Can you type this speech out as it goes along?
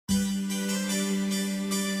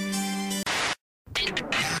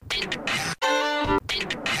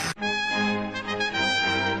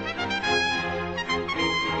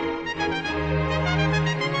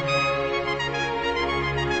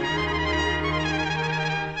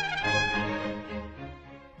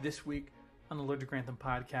This week on the Lord of Grantham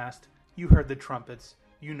podcast, you heard the trumpets.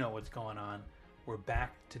 You know what's going on. We're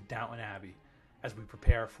back to Downton Abbey as we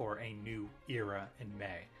prepare for a new era in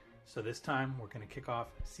May. So this time, we're going to kick off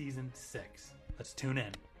season 6. Let's tune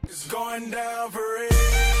in. It's going down for real.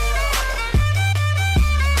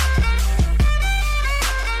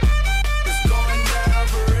 It's going down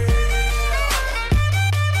for real.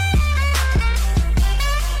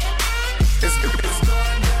 It's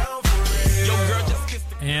going down for real. Yo, girl, just kiss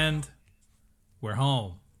the... And we're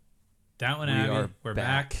home. Downton Abbey. We're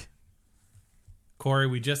back. Corey,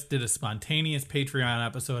 we just did a spontaneous Patreon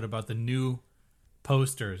episode about the new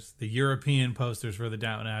posters, the European posters for the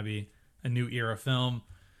Downton Abbey, a new era film.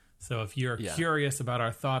 So if you're curious about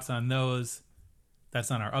our thoughts on those, that's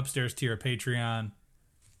on our upstairs tier Patreon.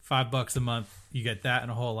 $5 a month, you get that and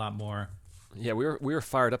a whole lot more. Yeah, we were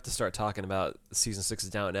fired up to start talking about season 6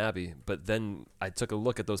 of Downton Abbey, but then I took a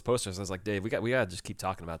look at those posters. I was like, Dave, we got to just keep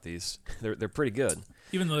talking about these. They're pretty good.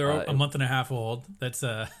 Even though they're a month and a half old, that's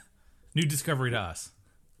a new discovery to us.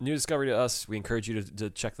 New discovery to us. We encourage you to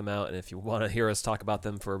check them out, and if you want to hear us talk about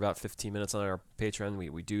them for about 15 minutes on our Patreon,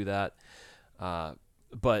 we do that.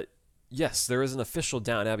 But yes, there is an official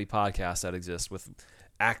Downton Abbey podcast that exists with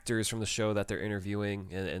actors from the show that they're interviewing,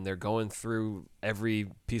 and they're going through every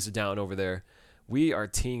piece of Downton over there. We are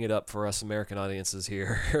teeing it up for us American audiences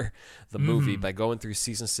here, the movie, by going through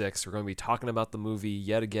season 6. We're going to be talking about the movie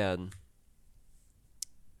yet again.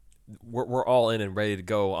 We're all in and ready to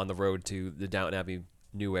go on the road to the Downton Abbey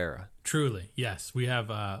new era. Truly, yes. We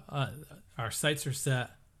have our sights are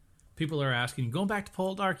set. People are asking, you going back to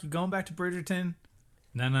Poldark? You going back to Bridgerton?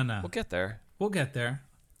 No. We'll get there. We'll get there.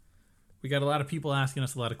 We got a lot of people asking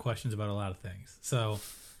us a lot of questions about a lot of things. So,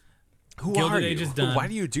 who Gilded are you? Age is done. Why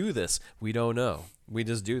do you do this? We don't know. We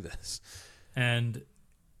just do this. And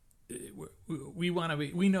we want to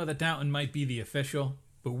be. We know that Downton might be the official,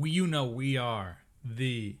 but we are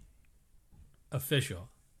the official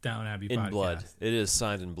Downton Abbey podcast. In blood. It is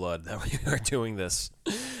signed in blood that we are doing this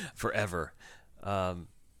forever. And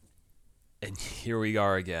here we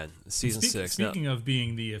are again, season 6. Speaking of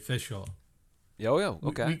being the official. Oh, yeah,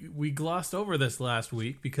 okay. We glossed over this last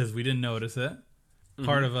week because we didn't notice it.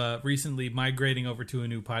 Part of recently migrating over to a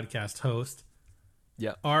new podcast host.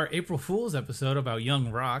 Yeah. Our April Fool's episode about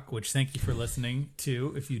Young Rock, which thank you for listening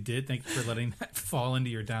to. If you did, thank you for letting that fall into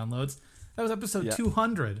your downloads. That was episode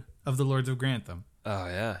 200 of The Lords of Grantham. Oh,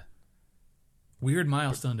 yeah. Weird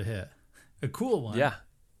milestone to hit. A cool one. Yeah.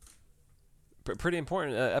 Pretty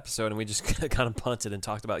important episode, and we just kind of punted and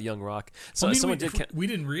talked about Young Rock. So we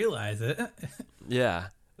didn't realize it. Yeah.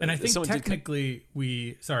 And I think technically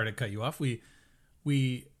sorry to cut you off,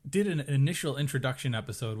 we did an initial introduction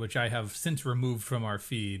episode, which I have since removed from our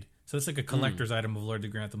feed. So it's like a collector's item of Lord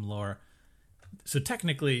of Grantham lore. So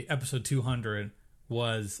technically, episode 200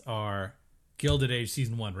 was our Gilded Age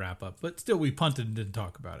Season 1 wrap-up. But still, we punted and didn't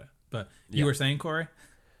talk about it. But you were saying, Corey?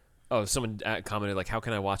 Oh, someone commented, like, how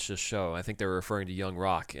can I watch this show? I think they were referring to Young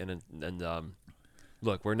Rock. And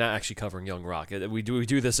look, we're not actually covering Young Rock. We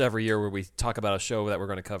do this every year where we talk about a show that we're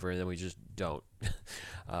going to cover, and then we just don't.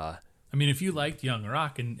 I mean, if you liked Young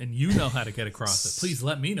Rock and you know how to get across it, please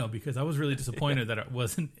let me know, because I was really disappointed that it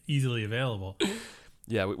wasn't easily available.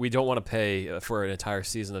 Yeah, we don't want to pay for an entire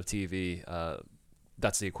season of TV.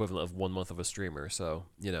 That's the equivalent of 1 month of a streamer, so,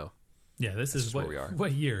 you know. Yeah, this is where we are.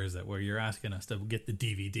 What year is it where you're asking us to get the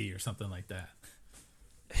DVD or something like that?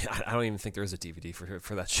 I don't even think there is a DVD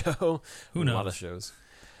for that show. Who knows? A lot of shows.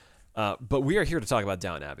 But we are here to talk about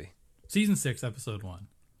Downton Abbey. Season 6, Episode 1.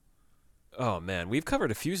 Oh, man. We've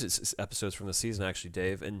covered a few episodes from the season, actually,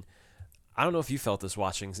 Dave. And I don't know if you felt this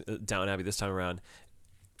watching Downton Abbey this time around.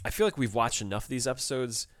 I feel like we've watched enough of these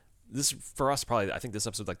episodes. This, for us, probably, I think this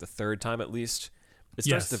episode's like the third time at least. It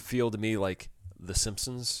starts to feel to me like The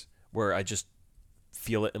Simpsons, where I just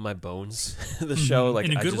feel it in my bones. The show, like,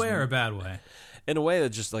 in a good way or a bad way? In a way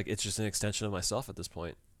that just like it's just an extension of myself at this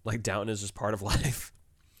point. Like, Downton is just part of life.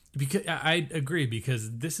 Because I agree,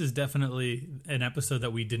 because this is definitely an episode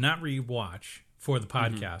that we did not rewatch for the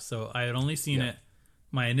podcast. So I had only seen it,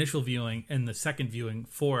 my initial viewing and the second viewing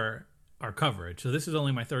for our coverage. So this is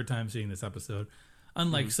only my third time seeing this episode.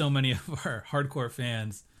 Unlike so many of our hardcore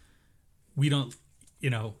fans, we don't,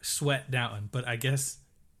 sweat Downton, but I guess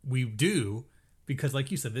we do, because like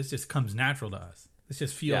you said, this just comes natural to us. This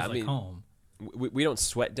just feels like home. We don't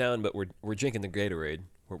sweat down, but we're drinking the Gatorade.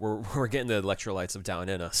 We're getting the electrolytes of Down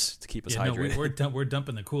in us to keep us hydrated. No, we're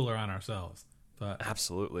dumping the cooler on ourselves. But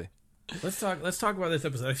absolutely. Let's talk about this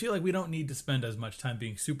episode. I feel like we don't need to spend as much time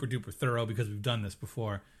being super duper thorough, because we've done this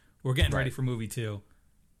before. We're getting ready for movie 2.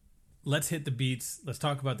 Let's hit the beats. Let's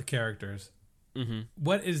talk about the characters.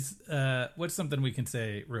 What's something we can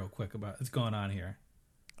say real quick about what's going on here?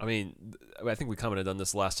 I mean, I think we commented on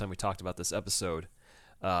this last time we talked about this episode,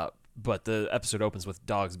 but the episode opens with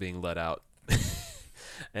dogs being let out.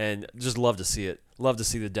 And just love to see it. Love to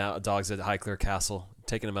see the dogs at Highclere Castle,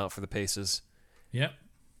 taking them out for the paces. Yep.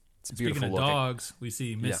 It's beautiful Speaking of looking. dogs, we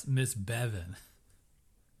see Miss Bevan.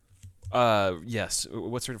 Yes.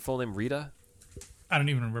 What's her full name? Rita? I don't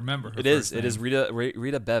even remember her It is. first It is name.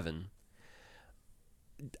 Rita Bevan.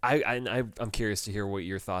 I'm curious to hear what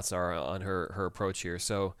your thoughts are on her approach here.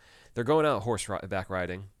 So they're going out horseback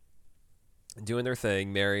riding, doing their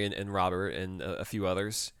thing, Mary and Robert and a few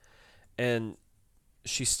others, and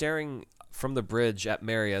she's staring from the bridge at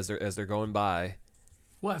Mary as they're going by.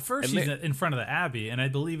 Well, at first And she's in front of the Abbey, and I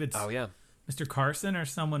believe it's Mr. Carson or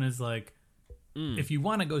someone is like, if you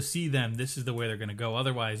want to go see them, this is the way they're going to go.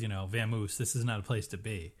 Otherwise, Vamoose, this is not a place to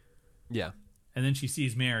be. Yeah. And then she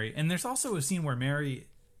sees Mary. And there's also a scene where Mary,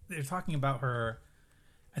 they're talking about her,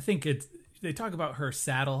 they talk about her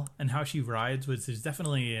saddle and how she rides, which is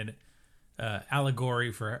definitely an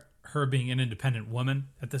allegory for her being an independent woman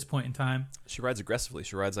at this point in time. She rides aggressively.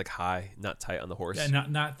 She rides like high, not tight on the horse. Yeah,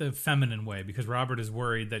 not the feminine way, because Robert is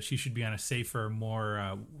worried that she should be on a safer,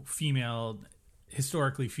 more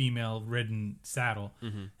historically female-ridden saddle.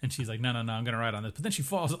 And she's like, no, I'm going to ride on this. But then she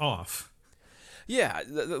falls off. Yeah,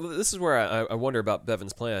 this is where I wonder about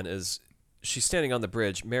Bevan's plan is she's standing on the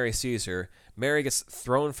bridge. Mary sees her. Mary gets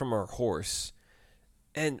thrown from her horse.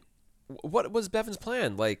 And what was Bevan's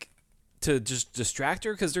plan? Like, to just distract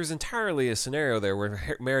her? Because there's entirely a scenario there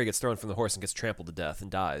where Mary gets thrown from the horse and gets trampled to death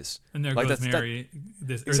and dies. And there Like, goes that's- Mary,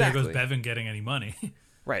 or there goes Bevan getting any money.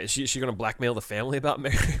 Right. Is she going to blackmail the family about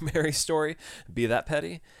Mary's story? Be that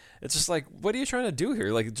petty? It's just like, what are you trying to do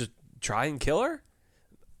here? Like, just try and kill her?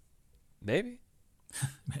 Maybe.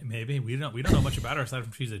 Maybe. We don't know much about her aside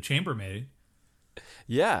from she's a chambermaid.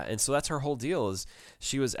 Yeah, and so that's her whole deal is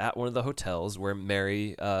she was at one of the hotels where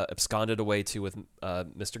Mary absconded away to with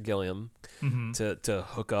Mr. Gilliam to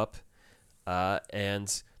hook up,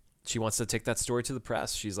 and she wants to take that story to the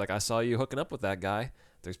press. She's like, I saw you hooking up with that guy.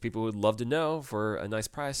 There's people who would love to know for a nice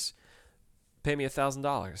price. Pay me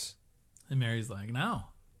 $1,000. And Mary's like, no,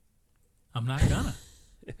 I'm not gonna.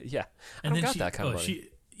 Yeah, And I then don't got that kind of money.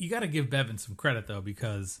 You got to give Bevan some credit though,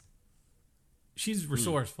 because she's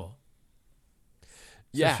resourceful.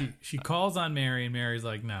 Yeah. So she calls on Mary, and Mary's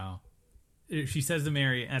like, no. She says to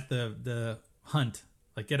Mary at the hunt,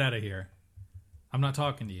 like, get out of here. I'm not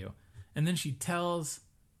talking to you. And then she tells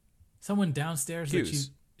someone downstairs Hughes.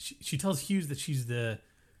 that she tells Hughes that she's the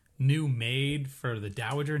new maid for the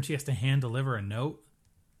Dowager, and she has to hand deliver a note.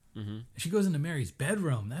 Mm-hmm. She goes into Mary's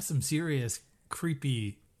bedroom. That's some serious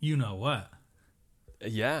creepy you-know-what.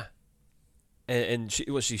 Yeah. And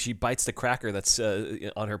she bites the cracker that's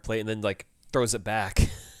on her plate and then, like, throws it back.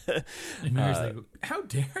 And Mary's like, how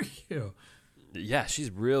dare you? Yeah,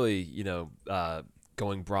 she's really,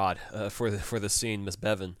 going broad for the scene, Miss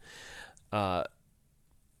Bevan.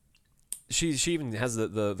 She even has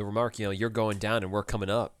the remark, you're going down and we're coming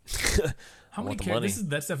up. How I many want the characters? money.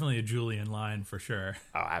 That's definitely a Julian line for sure.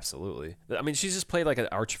 Oh, absolutely. I mean, she's just played like an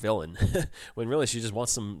arch villain when really she just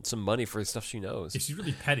wants some money for stuff she knows. Yeah, she's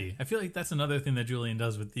really petty. I feel like that's another thing that Julian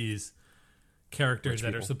does with these characters Rich that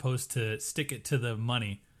are people. supposed to stick it to the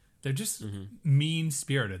money. They're just mean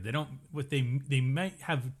spirited. They don't. They might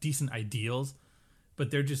have decent ideals,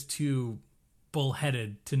 but they're just too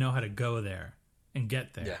bullheaded to know how to go there and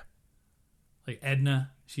get there. Yeah. Like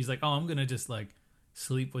Edna, she's like, oh, I'm gonna just like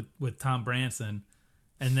sleep with Tom Branson,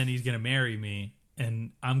 and then he's gonna marry me,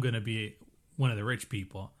 and I'm gonna be one of the rich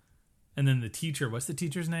people. And then the teacher, what's the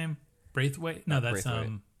teacher's name? Braithwaite? No, that's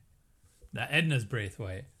Braithwaite. Edna's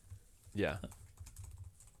Braithwaite. Yeah.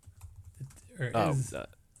 Or Oh, is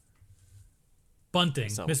Bunting,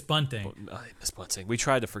 some- Miss Bunting. Miss Bunting. We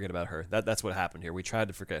tried to forget about her. That's what happened here. We tried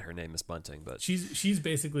to forget her name, Miss Bunting, but She's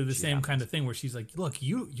basically the same happens. kind of thing where she's like, look,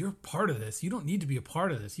 you're part of this. You don't need to be a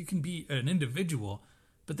part of this. You can be an individual,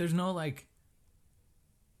 but there's no like.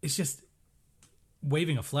 It's just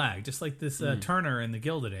waving a flag, just like this Turner in the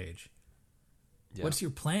Gilded Age. yeah. What's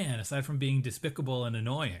your plan aside from being despicable and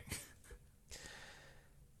annoying?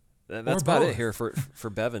 That's Or about both. it here for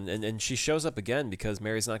Bevan. And she shows up again because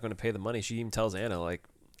Mary's not going to pay the money. She even tells Anna, like,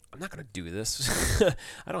 I'm not going to do this.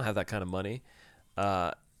 I don't have that kind of money.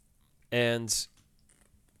 And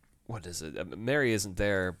what is it? Mary isn't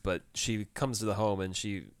there, but she comes to the home and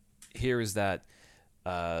she hears that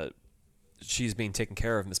she's being taken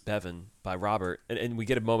care of, Miss Bevan, by Robert. And we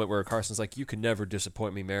get a moment where Carson's like, you can never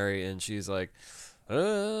disappoint me, Mary. And she's like, not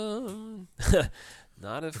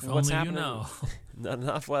if, If what's only happening. you know.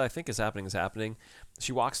 Not if what I think is happening is happening.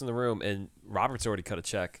 She walks in the room, and Robert's already cut a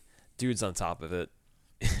check. Dude's on top of it.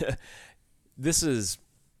 This is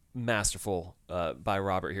masterful by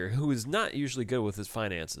Robert here, who is not usually good with his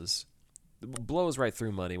finances. Blows right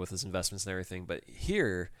through money with his investments and everything. But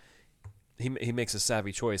here, he makes a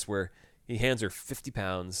savvy choice where he hands her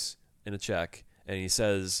 £50 in a check, and he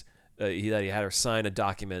says that he had her sign a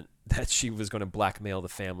document that she was going to blackmail the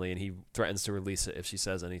family, and he threatens to release it if she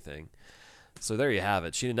says anything. So there you have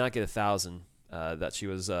it. She did not get $1,000 that she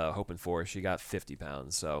was hoping for. She got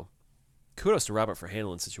 £50. So kudos to Robert for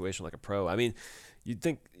handling the situation like a pro. I mean, you'd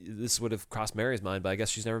think this would have crossed Mary's mind, but I guess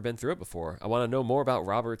she's never been through it before. I want to know more about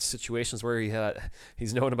Robert's situations where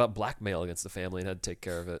he's known about blackmail against the family and had to take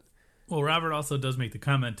care of it. Well, Robert also does make the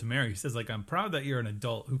comment to Mary. He says, like, I'm proud that you're an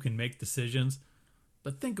adult who can make decisions,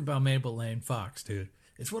 but think about Mabel Lane Fox, dude.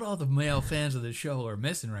 It's what all the male fans of the show are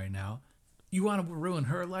missing right now. You want to ruin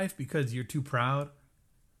her life because you're too proud?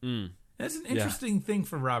 That's an interesting thing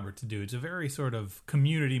for Robert to do. It's a very sort of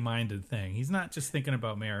community-minded thing. He's not just thinking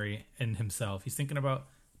about Mary and himself. He's thinking about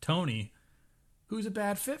Tony, who's a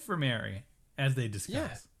bad fit for Mary, as they discuss.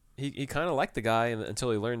 Yeah. He kind of liked the guy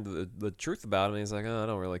until he learned the truth about him. He's like, oh, I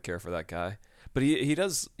don't really care for that guy. But he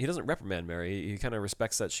doesn't reprimand Mary. He kind of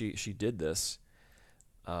respects that she did this.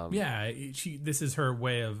 This is her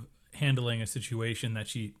way of handling a situation that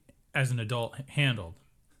she, as an adult, handled.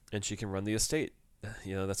 And she can run the estate.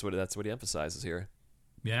 You know, that's what he emphasizes here.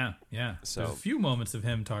 Yeah. So there's a few moments of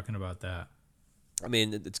him talking about that. I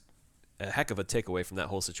mean, it's a heck of a takeaway from that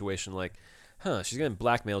whole situation. Like, she's getting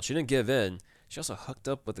blackmailed. She didn't give in. She also hooked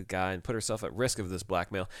up with the guy and put herself at risk of this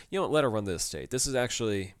blackmail. You don't let her run the estate. This is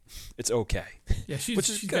actually, it's okay. Yeah,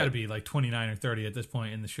 she's got to be like 29 or 30 at this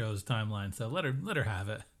point in the show's timeline. So let her have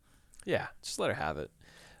it. Yeah, just let her have it.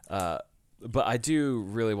 But I do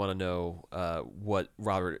really want to know what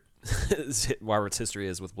Robert's history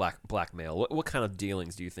is with blackmail. What kind of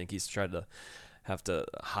dealings do you think he's tried to have to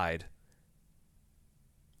hide?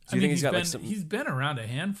 Do you think he's got like some? He's been around a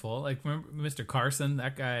handful. Like, remember Mr. Carson,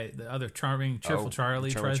 that guy, the other cheerful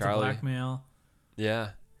Charlie, tries to blackmail. Yeah.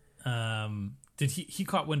 Did he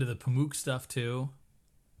caught wind of the Pamuk stuff too?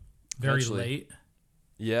 Very late.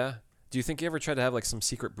 Yeah. Do you think he ever tried to have like some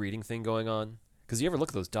secret breeding thing going on? Because you ever look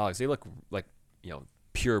at those dogs, they look like,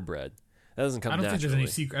 purebred. That doesn't come naturally.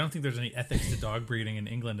 I don't think there's any ethics to dog breeding in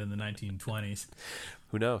England in the 1920s.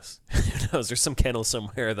 Who knows? Who knows? There's some kennel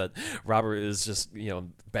somewhere that Robert is just,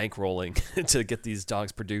 bankrolling to get these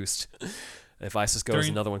dogs produced. If ISIS goes,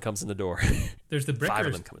 another one comes in the door. There's the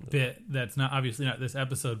Bricker bit that's obviously not this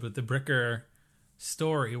episode, but the Bricker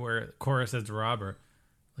story where Cora says to Robert,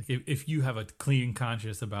 like, if you have a clean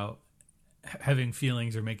conscience about having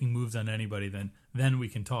feelings or making moves on anybody, then we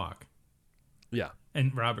can talk. Yeah.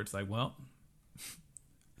 And Robert's like, well,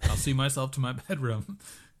 I'll see myself to my bedroom.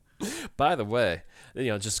 By the way,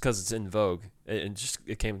 just because it's in vogue,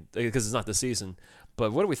 it came because it's not this season.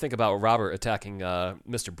 But what do we think about Robert attacking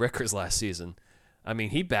Mr. Brickers last season? I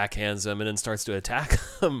mean, he backhands him and then starts to attack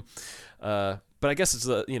him. But I guess it's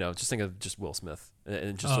just think of just Will Smith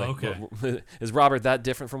and just okay. Is Robert that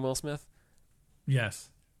different from Will Smith? Yes.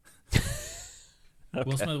 Okay.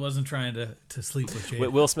 Will Smith wasn't trying to sleep with Jada.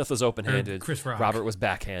 Will Smith was open-handed. Chris Rock. Robert was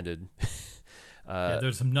backhanded.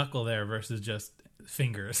 There's some knuckle there versus just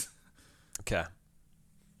fingers. Okay.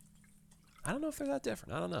 I don't know if they're that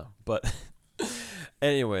different. I don't know. But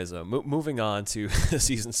anyways, moving on to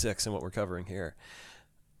season 6 and what we're covering here.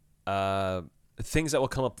 Things that will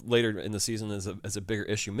come up later in the season as a bigger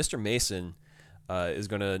issue. Mr. Mason is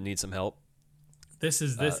going to need some help. This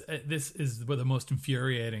is the most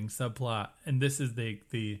infuriating subplot, and this is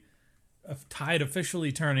the tide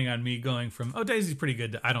officially turning on me, going from Daisy's pretty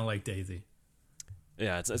good to I don't like Daisy.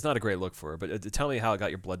 Yeah, it's not a great look for her. But tell me how it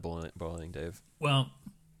got your blood boiling, Dave. Well,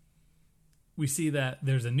 we see that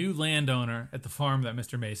there's a new landowner at the farm that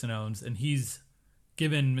Mr. Mason owns, and he's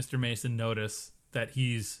given Mr. Mason notice that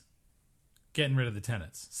he's getting rid of the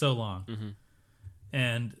tenants. So long,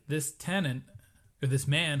 and this tenant or this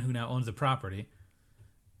man who now owns the property.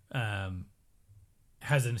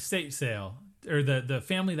 Has an estate sale, or the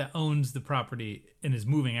family that owns the property and is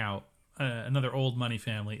moving out, another old money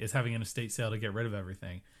family, is having an estate sale to get rid of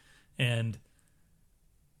everything. And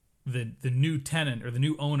the new tenant or the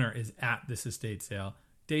new owner is at this estate sale.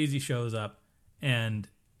 Daisy shows up, and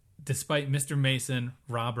despite Mr. Mason,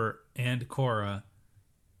 Robert, and Cora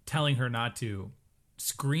telling her not to,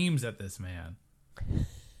 screams at this man.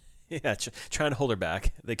 Yeah, trying to hold her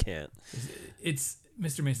back. They can't. It's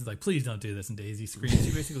Mr. Mason's like, please don't do this, and Daisy screams.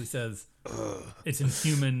 She basically says it's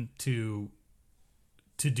inhuman to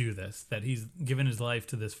do this, that he's given his life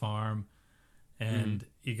to this farm, and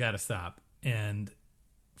you got to stop. And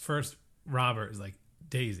first, Robert is like,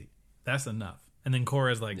 Daisy, that's enough. And then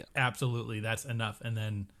Cora's like, Yeah. absolutely, that's enough. And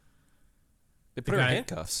then They put her in guy-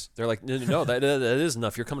 handcuffs. They're like, no, that is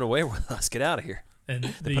enough. You're coming away with us. Get out of here. and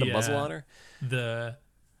They put a muzzle on her. The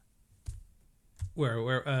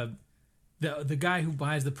the guy who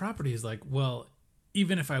buys the property is like, well,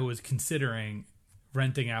 even if I was considering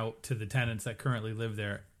renting out to the tenants that currently live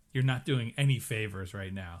there, you're not doing any favors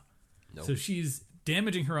right now. Nope. So she's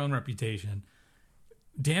damaging her own reputation,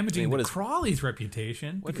 damaging what the is- Crawley's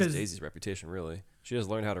reputation What because is Daisy's reputation, really? She just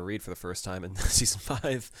learned how to read for the first time in season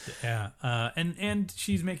 5. yeah, and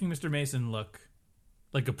she's making Mr. Mason look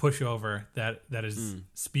like a pushover that is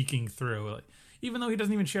speaking through, like, even though he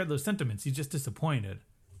doesn't even share those sentiments, he's just disappointed.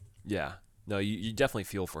 Yeah. No, you definitely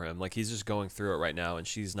feel for him. Like, he's just going through it right now, and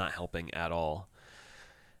she's not helping at all.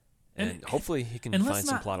 And hopefully he can and let's find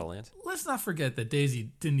some not- plot of land. Let's not forget that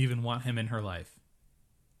Daisy didn't even want him in her life.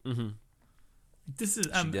 Mm-hmm. This is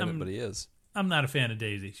She didn't, but he is. I'm not a fan of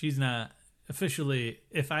Daisy. She's not officially.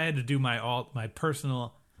 If I had to do my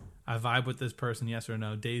personal, I vibe with this person, yes or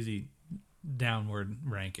no. Daisy, downward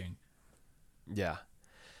ranking. Yeah.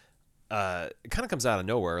 It kind of comes out of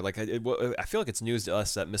nowhere. Like, I feel like it's news to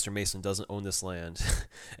us that Mr. Mason doesn't own this land,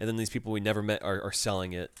 and then these people we never met are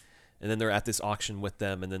selling it, and then they're at this auction with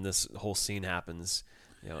them, and then this whole scene happens,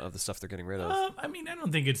 of the stuff they're getting rid of. I mean, I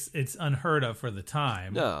don't think it's unheard of for the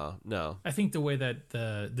time. No, I think the way that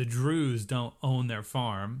the Drews don't own their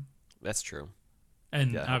farm, that's true.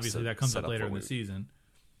 and Yeah, obviously that comes set up up later what in the we- season.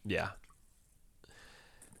 Yeah.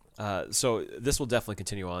 So this will definitely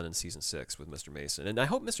continue on in season 6 with Mr. Mason, and I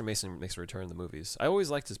hope Mr. Mason makes a return in the movies. I always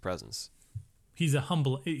liked his presence. He's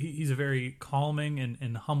a very calming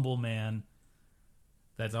and humble man.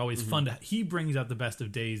 That's always fun to. He brings out the best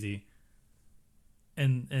of Daisy,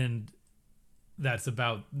 and that's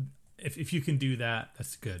about. If you can do that,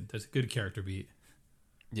 that's good. That's a good character beat.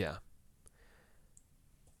 Yeah.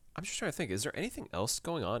 I'm just trying to think. Is there anything else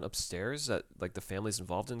going on upstairs that like the family's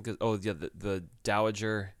involved in? 'Cause- oh yeah, the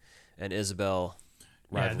Dowager and Isabel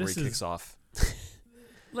rivalry this is- kicks off.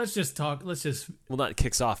 Let's just talk. Let's just. Well, not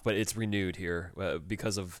kicks off, but it's renewed here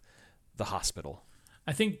because of the hospital.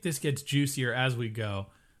 I think this gets juicier as we go,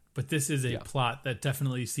 but this is a Yeah. plot that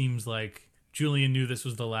definitely seems like Julian knew this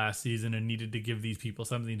was the last season and needed to give these people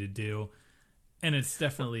something to do, and it's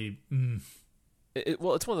definitely.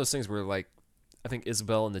 Well, it's one of those things where like I think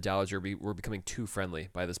Isabel and the Dowager were becoming too friendly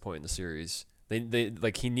by this point in the series. They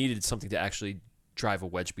like he needed something to actually drive a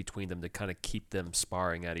wedge between them to kind of keep them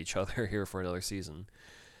sparring at each other here for another season.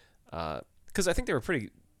 Because I think they were pretty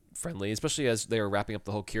friendly, especially as they were wrapping up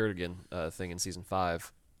the whole Kierkegaard thing in season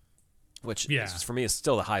 5, which is, for me is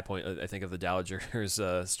still the high point, I think, of the Dowager's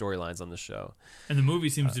storylines on the show. And the movie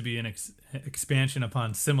seems to be an expansion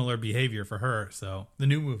upon similar behavior for her. So the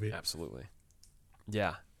new movie, Absolutely.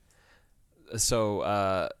 Yeah.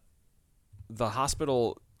 So the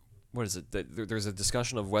hospital, what is it? There's a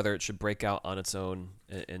discussion of whether it should break out on its own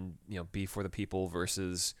and be for the people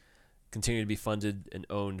versus continue to be funded and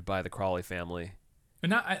owned by the Crawley family. but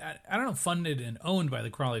not. I don't know, funded and owned by the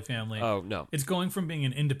Crawley family. Oh, no. It's going from being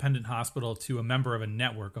an independent hospital to a member of a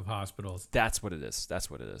network of hospitals. That's what it is.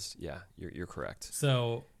 Yeah, you're correct.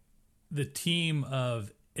 So the team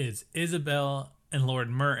of is Isabel and Lord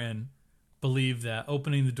Merton believe that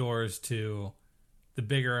opening the doors to the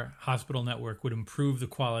bigger hospital network would improve the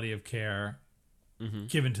quality of care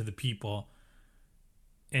given to the people.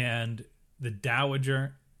 And the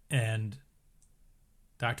Dowager and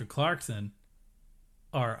Dr. Clarkson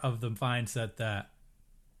are of the mindset that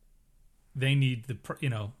they need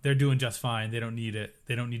they're doing just fine. They don't need it.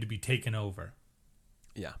 They don't need to be taken over.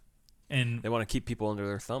 Yeah. And They want to keep people under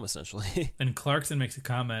their thumb, essentially. And Clarkson makes a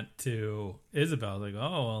comment to Isabel, like, "Oh,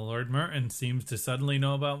 well, Lord Merton seems to suddenly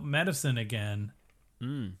know about medicine again.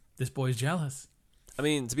 This boy's jealous." I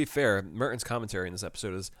mean, to be fair, Merton's commentary in this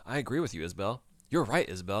episode is, I agree with you, Isabel. You're right,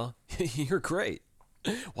 Isabel. You're great.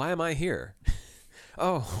 Why am I here?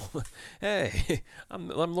 Oh, hey, I'm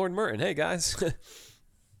Lord Merton. Hey, guys.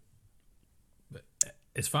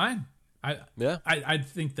 It's fine. Yeah. I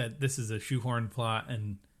think that this is a shoehorn plot,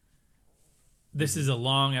 and this is a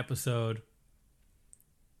long episode.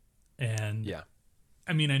 And Yeah.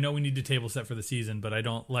 I mean, I know we need to table set for the season, but I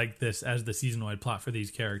don't like this as the season-wide plot for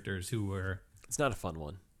these characters who were. It's not a fun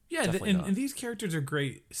one. Yeah, Definitely not. and these characters are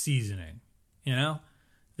great seasoning. The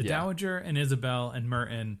Yeah. Dowager and Isabel and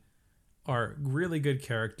Merton are really good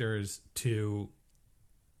characters to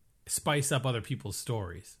spice up other people's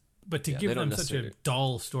stories. But to Yeah, give they don't them such a necessarily-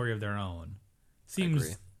 dull story of their own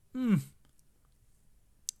seems. agree.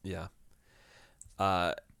 Yeah.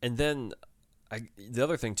 And then the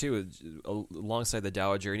other thing too is alongside the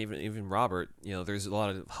Dowager and even Robert, there's a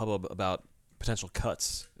lot of hubbub about potential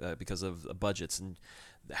cuts because of budgets and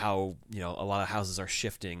how a lot of houses are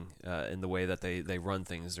shifting in the way that they run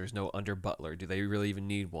things. There's no under butler. Do they really even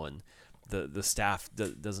need one? The staff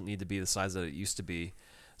doesn't need to be the size that it used to be.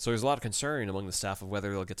 So there's a lot of concern among the staff of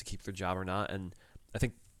whether they'll get to keep their job or not. And I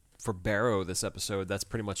think for Barrow this episode, that's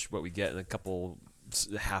pretty much what we get in a couple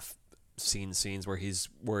half scenes where he's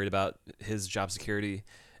worried about his job security,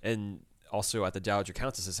 and also at the Dowager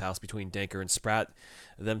Countess's house between Danker and Spratt,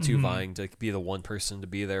 them two vying to be the one person to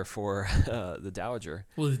be there for the Dowager.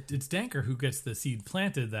 Well, it's Danker who gets the seed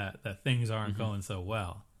planted that things aren't going so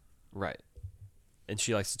well. Right. And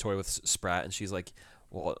she likes to toy with Spratt, and she's like,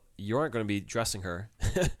 well, you aren't going to be dressing her.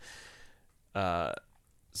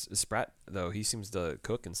 Spratt, though, he seems to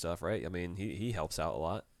cook and stuff, right? I mean, he helps out a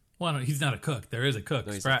lot. Well, no, he's not a cook. There is a cook.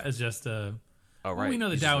 No, Spratt is just a... Oh, right. Well, we know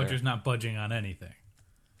the He's just Dowager's not budging on anything.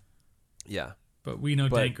 Yeah. But we know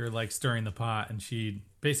Danker likes stirring the pot, and she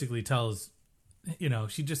basically tells,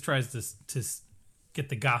 she just tries to get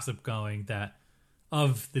the gossip going that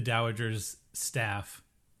of the Dowager's staff,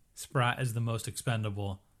 Spratt is the most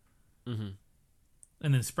expendable. Mm-hmm.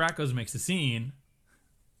 And then Spratt goes and makes a scene.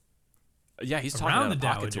 Yeah, he's talking around out of the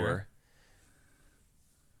pocket to Dowager. her.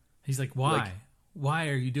 He's like, why? Why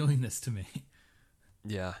are you doing this to me?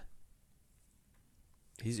 Yeah.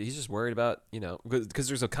 He's just worried about, because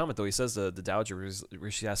there's a comment, though. He says the Dowager,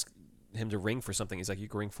 where she asks him to ring for something. He's like, you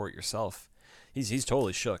can ring for it yourself. He's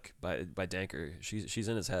totally shook by Danker. She's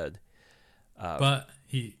in his head. But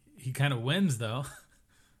he kind of wins, though.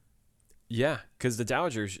 Yeah, because the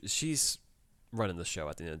Dowager, she's running the show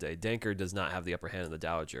at the end of the day. Danker does not have the upper hand of the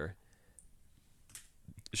Dowager.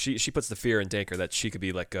 She puts the fear in Danker that she could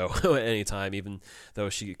be let go at any time, even though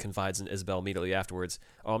she confides in Isabel immediately afterwards.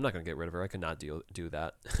 Oh, I'm not going to get rid of her. I could not do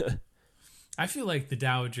that. I feel like the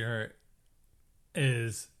Dowager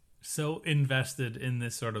is so invested in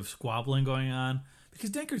this sort of squabbling going on because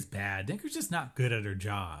Danker's bad. Danker's just not good at her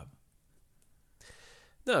job.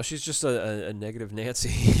 No, she's just a negative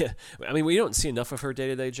Nancy. I mean, we don't see enough of her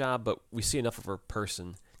day-to-day job, but we see enough of her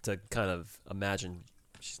person to kind of imagine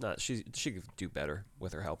she could do better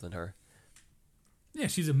with her help than her. Yeah,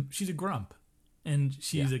 she's a grump, and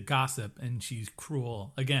she's a gossip, and she's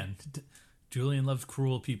cruel. Again, Julian loves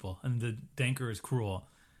cruel people, and the Danker is cruel,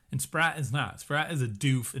 and Spratt is not. Spratt is a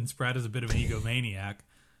doof, and Spratt is a bit of an egomaniac,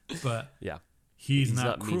 but yeah, he's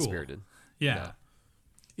not cruel. Mean-spirited. Yeah. No.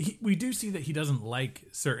 We do see that he doesn't like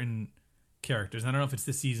certain characters. I don't know if it's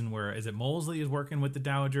this season where is it Molesley is working with the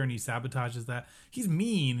Dowager and he sabotages that. He's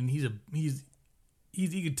mean and he's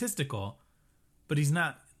egotistical, but he's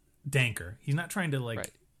not Danker. He's not trying to right.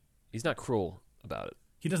 He's not cruel about it.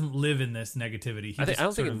 He doesn't live in this negativity. I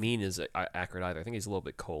don't think mean is accurate either. I think he's a little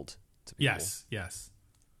bit cold to people. Yes.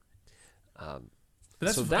 But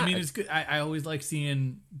that's I mean it's good. I always like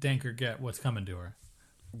seeing Danker get what's coming to her.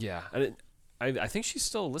 Yeah, I think she's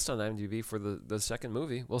still listed on IMDb for the second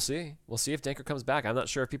movie. We'll see. We'll see if Danker comes back. I'm not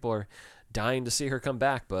sure if people are dying to see her come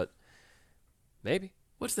back, but maybe.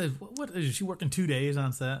 What is she working 2 days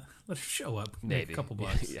on set? Let her show up. Maybe make a couple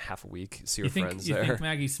bucks. Half a week. See her friends you there. think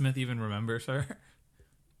Maggie Smith even remembers her?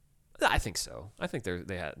 I think so. I think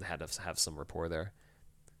they had to have some rapport there.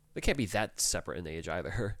 They can't be that separate in age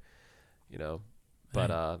either,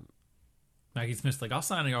 But Maggie Smith's like, I'll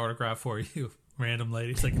sign an autograph for you, random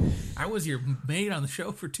lady. It's like, I was your maid on the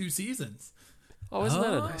show for 2 seasons. Oh, isn't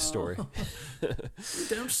that a nice story? You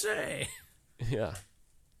don't say. Yeah.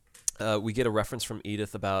 We get a reference from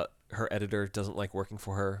Edith about her editor doesn't like working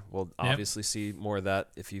for her. We'll obviously see more of that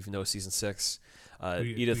if you know season 6.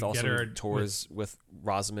 Edith also tours with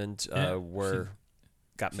Rosamund, where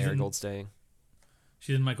got Marigold staying.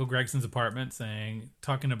 She's in Michael Gregson's apartment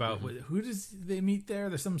talking about who does they meet there?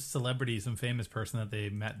 There's some celebrity, some famous person that they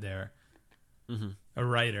met there. Mm-hmm. A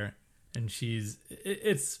writer. And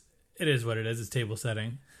it is what it is. It's table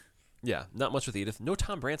setting. Yeah, not much with Edith. No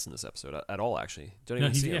Tom Branson this episode at all, actually. Don't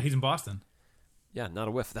even see him. Yeah, he's in Boston. Yeah, not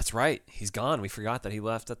a whiff. That's right. He's gone. We forgot that he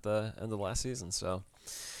left at the end of last season, so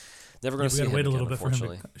never going to see him again, wait a little bit for him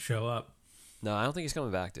to show up. No, I don't think he's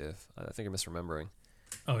coming back, Dave. I think I'm misremembering.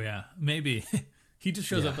 Oh, yeah. Maybe. He just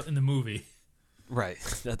shows up in the movie. Right.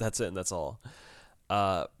 That's it, and that's all.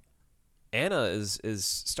 Anna is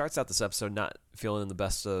starts out this episode not feeling in the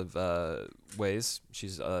best of ways.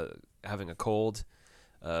 She's having a cold.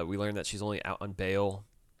 We learn that she's only out on bail.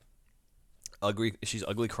 She's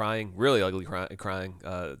ugly crying, really ugly crying,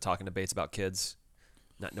 talking to Bates about kids,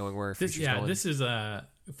 not knowing where her future's going. This is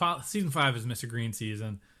season 5 is Mr. Green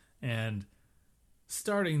season, and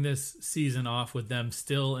starting this season off with them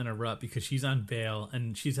still in a rut because she's on bail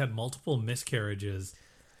and she's had multiple miscarriages,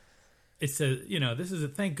 it says, this is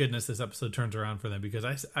thank goodness this episode turns around for them, because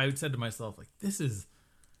I said to myself, like, this is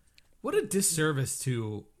what a disservice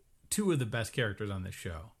to two of the best characters on this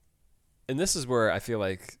show. And this is where I feel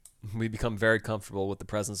like we become very comfortable with the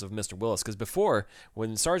presence of Mr. Willis, because before,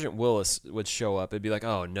 when Sergeant Willis would show up, it'd be like,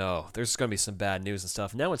 oh no, there's going to be some bad news and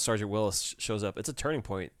stuff. Now when Sergeant Willis shows up, it's a turning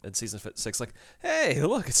point in season 6. Like, hey,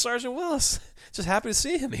 look, it's Sergeant Willis. Just happy to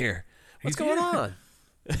see him here. What's going on?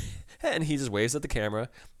 And he just waves at the camera.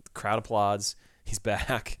 The crowd applauds. He's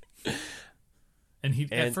back.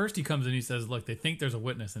 And at first he comes and he says, look, they think there's a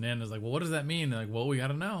witness. And Anna's like, well, what does that mean? They're like, well, we got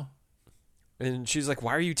to know. And she's like,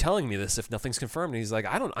 why are you telling me this if nothing's confirmed? And he's like,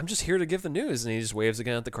 I'm just here to give the news. And he just waves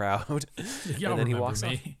again at the crowd. Y'all and then he remember walks me.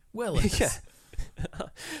 off. Willis. Yeah.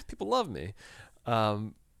 People love me.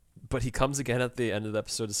 But he comes again at the end of the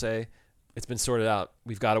episode to say, it's been sorted out.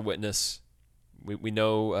 We've got a witness. We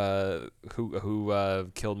know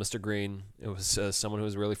who killed Mr. Green. It was someone who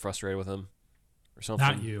was really frustrated with him or something.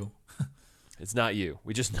 Not you. It's not you.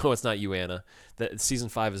 We just know it's not you, Anna. That season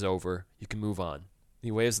 5 is over. You can move on. He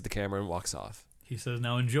waves at the camera and walks off. He says,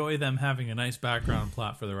 now enjoy them having a nice background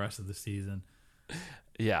plot for the rest of the season.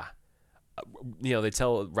 Yeah. They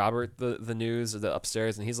tell Robert the news of the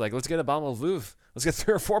upstairs, and he's like, let's get a bottle of Veuve. Let's get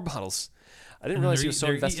 3 or 4 bottles. I didn't realize he was so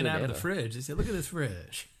invested in out Anna. of the fridge. They said, look at this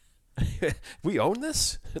fridge. We own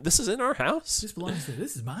this? This is in our house?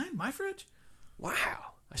 This is mine? My fridge?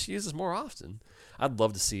 Wow. I should use this more often. I'd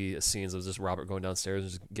love to see scenes of just Robert going downstairs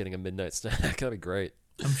and just getting a midnight snack. That'd be great.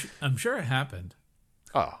 I'm sure it happened.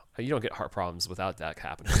 Oh, you don't get heart problems without that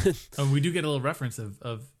happening. We do get a little reference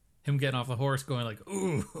of him getting off the horse going like,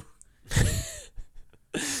 ooh.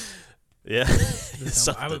 Yeah.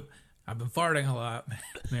 I've been farting a lot,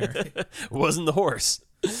 Mary. It wasn't the horse.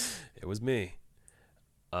 It was me.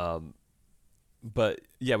 But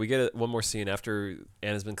yeah, we get one more scene after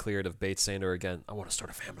Anna's been cleared of Bates saying to her again, I want to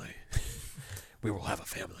start a family. We will have a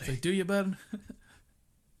family. It's like, do you, bud?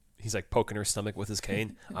 He's like poking her stomach with his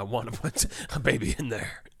cane. I want to put a baby in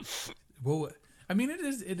there. Well, I mean, it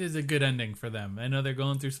is a good ending for them. I know they're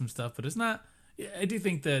going through some stuff, but it's not. I do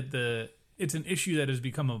think that it's an issue that has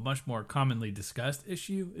become a much more commonly discussed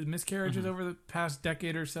issue, is miscarriages over the past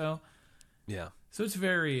decade or so. Yeah. So it's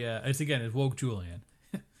very. It's woke Julian.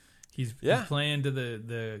 He's playing to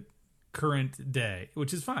the current day,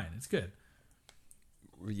 which is fine. It's good.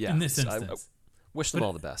 Yeah. In this instance. Wish them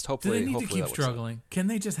all the best. Hopefully, do they need to keep struggling? Can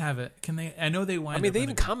they just have it? Can they? I know they wind. I mean, they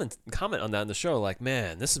even comment on that in the show. Like,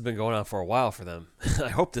 man, this has been going on for a while for them. I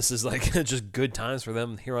hope this is like just good times for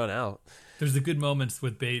them here on out. There's the good moments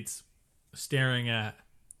with Bates staring at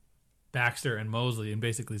Baxter and Mosley and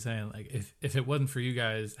basically saying, like, if it wasn't for you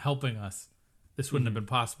guys helping us, this wouldn't have been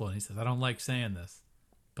possible. And he says, I don't like saying this,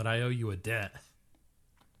 but I owe you a debt.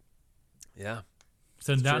 Yeah.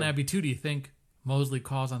 So in Downton Abbey 2, do you think Mosley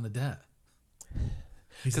calls on the debt?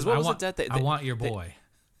 Because what was the debt? I want your boy.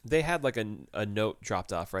 They had like a note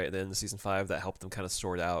dropped off right at the end of season 5 that helped them kind of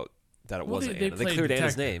sort out that it wasn't Anna. They cleared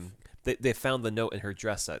Anna's name. They found the note in her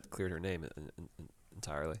dress that cleared her name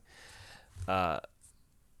entirely.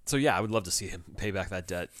 So yeah, I would love to see him pay back that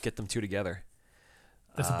debt. Get them two together.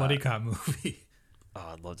 That's a buddy cop movie.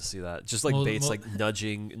 Oh, I'd love to see that. Just like Bates, like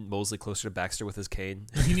nudging Mosley closer to Baxter with his cane.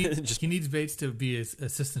 He needs Bates to be his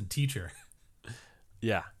assistant teacher.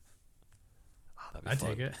 Yeah. I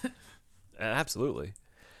take it. Absolutely.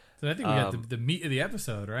 So I think we got the meat of the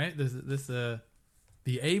episode, right? The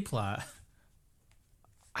A plot.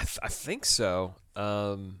 I think so.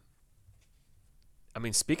 I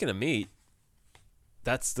mean, speaking of meat,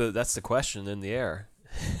 that's the question in the air.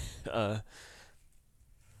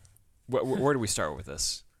 Where do we start with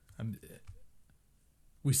this?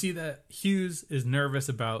 We see that Hughes is nervous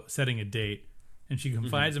about setting a date, and she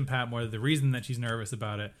confides in Patmore that the reason that she's nervous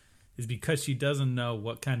about it is because she doesn't know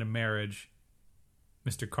what kind of marriage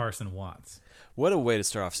Mr. Carson wants. What a way to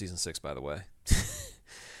start off season 6, by the way.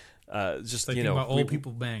 Just, like, about old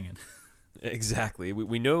people banging. Exactly.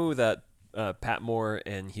 We know that Patmore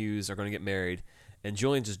and Hughes are going to get married, and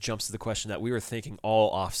Julian just jumps to the question that we were thinking all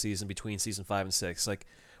off season between season 5 and 6. Like,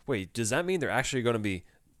 wait, does that mean they're actually going to be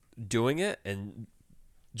doing it? And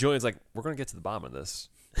Julian's like, we're going to get to the bottom of this.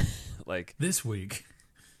 Like this week.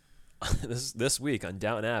 this week on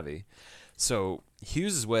Downton Abbey. So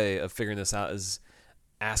Hughes' way of figuring this out is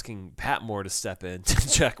asking Patmore to step in to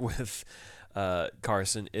check with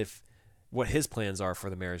Carson if what his plans are for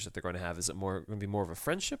the marriage that they're going to have. Is it going to be more of a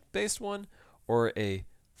friendship-based one or a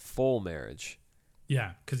full marriage?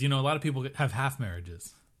 Yeah, because, a lot of people have half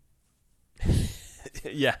marriages.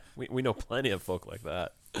 Yeah, we know plenty of folk like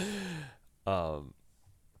that.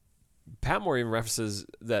 Patmore even references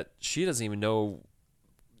that she doesn't even know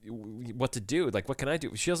what to do. Like, what can I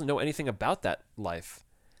do? She doesn't know anything about that life.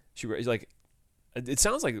 It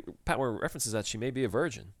sounds like Patmore references that she may be a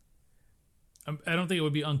virgin. I don't think it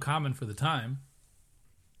would be uncommon for the time.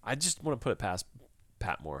 I just want to put it past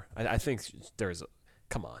Patmore. I think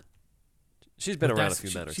come on. She's been around a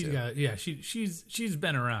few men or two. She's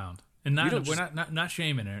been around, and we're not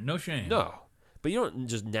shaming her. No shame. No, but you don't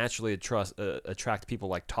just naturally attract people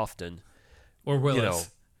like Tofton or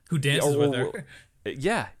Willis, who dances with her.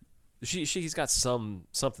 Yeah, she's got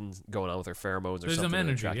something going on with her pheromones or There's something.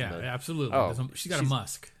 There's some energy. Yeah, absolutely. She's got a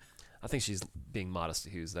musk. I think she's being modest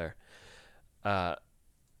to Hughes there. But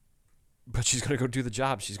she's gonna go do the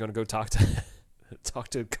job. She's gonna go talk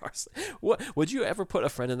to Carson. What would you ever put a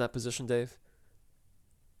friend in that position, Dave?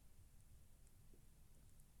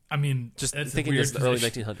 I mean, just thinking this the early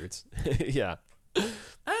 1900s. Yeah.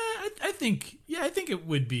 I think it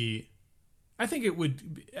would be. I think it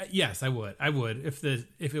would. Yes, I would. I would if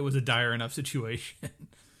it was a dire enough situation.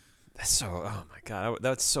 That's so. Oh my god,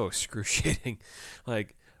 that's so excruciating.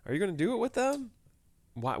 Like, are you going to do it with them?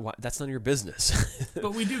 Why? That's none of your business.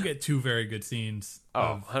 But we do get 2 very good scenes.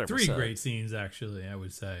 Oh, 100%. 3 great scenes, actually. I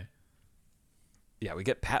would say. Yeah, we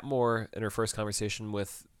get Patmore in her first conversation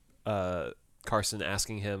with Carson,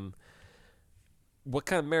 asking him what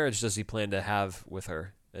kind of marriage does he plan to have with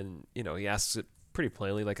her, and he asks it pretty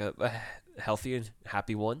plainly, like a healthy and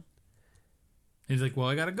happy one. He's like, "Well,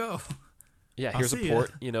 I gotta go." Yeah, here's a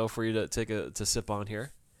port, for you to take to sip on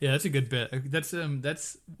here. Yeah, that's a good bit.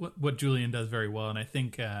 That's what Julian does very well, and I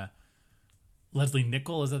think Leslie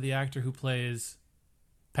Nichol, is that the actor who plays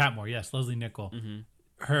Patmore? Yes, Leslie Nichol. Mm-hmm.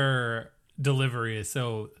 Her delivery is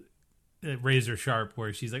so razor sharp,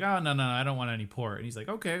 where she's like, "Oh no, I don't want any port," and he's like,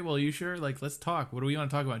 "Okay, well, you sure? Like, let's talk. What do we want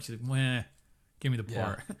to talk about?" And she's like, "Meh, give me the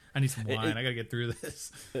port. Yeah. I need some wine. I gotta get through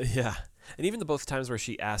this." Yeah, and even the both times where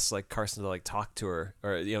she asks like Carson to like talk to her,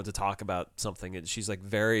 or to talk about something, and she's like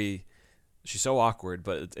she's so awkward,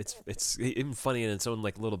 but it's even funny in its own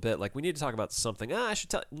like little bit. Like, we need to talk about something. I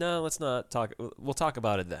should tell. No, let's not talk. We'll talk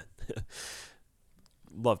about it then.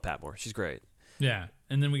 Love Patmore. She's great. Yeah,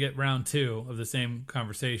 and then we get round 2 of the same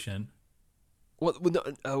conversation. What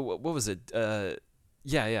was it?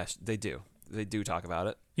 Yeah, they do talk about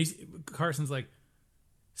it. Carson's like,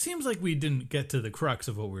 seems like we didn't get to the crux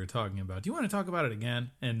of what we were talking about. Do you want to talk about it again?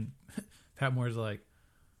 And Patmore's like,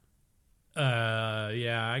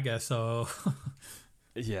 yeah, I guess so.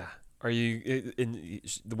 Yeah. Are you? In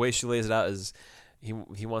the way she lays it out is,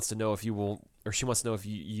 he wants to know if you will, or she wants to know if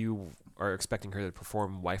you are expecting her to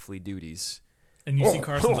perform wifely duties. And you see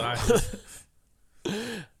Carson's eyes.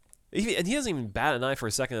 And he doesn't even bat an eye for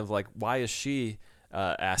a second of like, why is she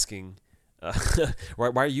asking? Why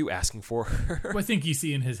are you asking for her? Well, I think you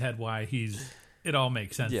see in his head why it all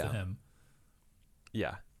makes sense to him.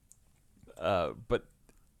 Yeah. But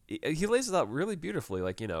he lays it out really beautifully.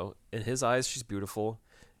 Like, in his eyes, she's beautiful.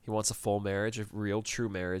 He wants a full marriage, a real, true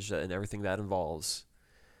marriage, and everything that involves.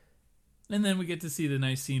 And then we get to see the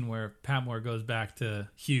nice scene where Patmore goes back to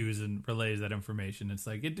Hughes and relays that information. It's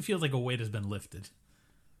like, it feels like a weight has been lifted.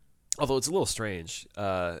 Although it's a little strange.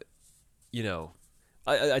 I do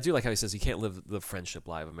like how he says he can't live the friendship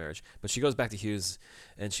lie of a marriage. But she goes back to Hughes,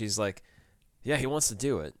 and she's like, yeah, he wants to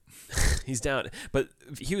do it. He's down. But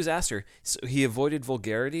Hughes asked her, so he avoided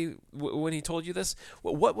vulgarity when he told you this?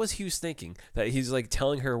 What was Hughes thinking? That he's like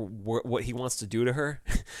telling her what he wants to do to her?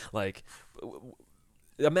 Like,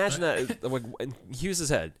 imagine that like, in Hughes'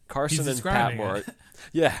 head. Carson and Patmore.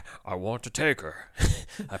 Yeah, I want to take her.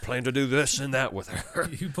 I plan to do this and that with her.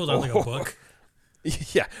 He pulled out like a book.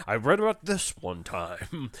 Yeah, I read about this one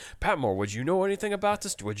time. Patmore, would you know anything about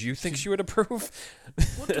this? Would you think she would approve?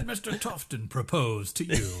 What did Mr. Tofton propose to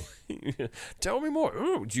you? Tell me more.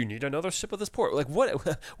 Ooh, do you need another sip of this port? Like,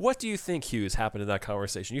 what do you think, Hughes, happened in that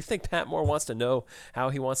conversation? You think Patmore wants to know how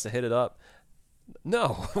he wants to hit it up?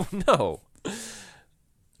 No,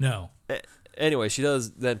 No. Anyway, she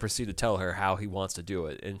does then proceed to tell her how he wants to do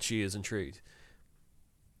it, and she is intrigued.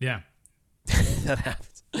 Yeah. That happens.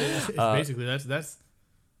 Basically, that's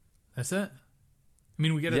it. I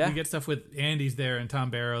mean, we get stuff with Andy's there and Tom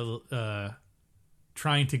Barrow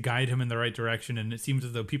trying to guide him in the right direction, and it seems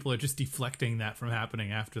as though people are just deflecting that from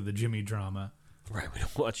happening after the Jimmy drama. Right, we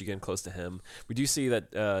don't want you getting close to him. We do see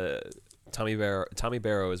that Tommy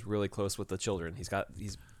Barrow is really close with the children. He's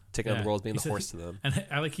taking on the role as being the horse to them. And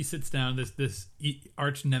I like he sits down, this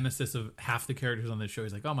arch nemesis of half the characters on this show.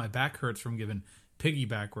 He's like, "Oh, my back hurts from giving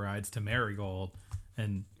piggyback rides to Marigold,"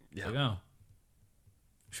 and like, "Oh,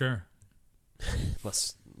 sure."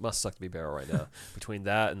 Must suck to be Barrow right now. Between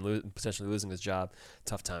that and potentially losing his job,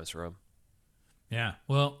 tough times for him. Yeah.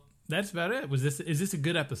 Well, that's about it. Is this a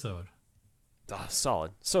good episode?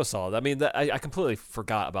 Solid. So solid. I mean, I completely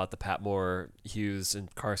forgot about the Pat Moore, Hughes,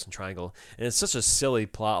 and Carson triangle. And it's such a silly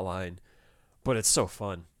plot line, but it's so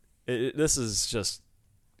fun. This is just,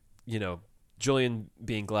 Julian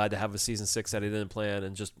being glad to have a season 6 that he didn't plan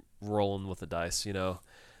and just rolling with the dice,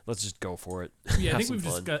 Let's just go for it. Yeah, I think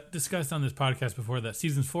we've discussed on this podcast before that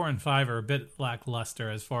seasons 4 and 5 are a bit lackluster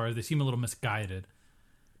as far as they seem a little misguided.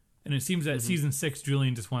 And it seems that season 6,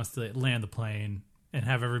 Julian just wants to land the plane and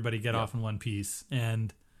have everybody get off in one piece.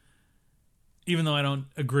 And even though I don't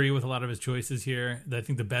agree with a lot of his choices here, I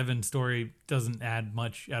think the Bevan story doesn't add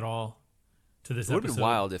much at all to this episode. It would have been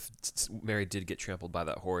wild if Mary did get trampled by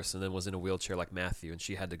that horse and then was in a wheelchair like Matthew, and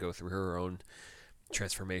she had to go through her own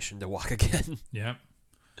transformation to walk again. Yeah.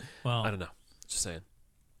 Well, I don't know. Just saying.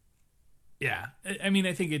 Yeah. I mean,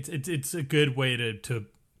 I think it's a good way to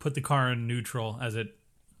put the car in neutral as it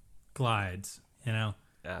glides,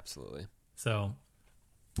 Absolutely. So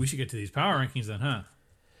we should get to these power rankings then, huh?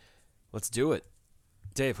 Let's do it.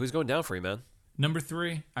 Dave, who's going down for you, man? Number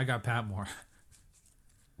 3, I got Pat Moore.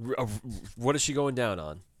 What is she going down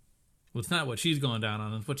on? Well, it's not what she's going down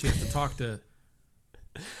on. It's what she has to talk to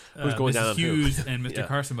Who's going Mrs. down on Hughes who? and Mr. Yeah.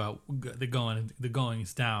 Carson about the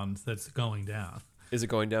goings down that's going down. Is it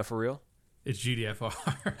going down for real? It's GDFR.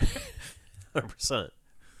 100%.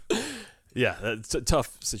 Yeah, that's a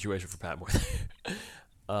tough situation for Pat Moore.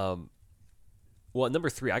 Well, at number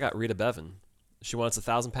 3, I got Rita Bevan. She wants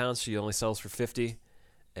 1,000 pounds. She only sells for 50,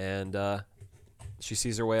 and she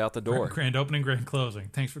sees her way out the door. Grand opening, grand closing.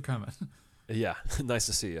 Thanks for coming. Yeah, nice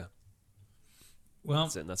to see you. Well,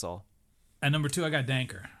 That's it. And that's all. at number 2, I got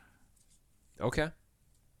Danker. Okay.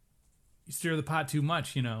 You stir the pot too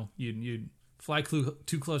much, you fly too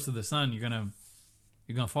close to the sun, you're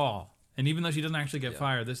gonna fall. And even though she doesn't actually get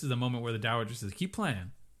fired, this is a moment where the Dowager says, "Keep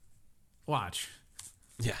playing, watch."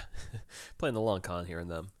 Yeah, playing the long con here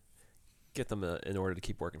and them. Get them in order to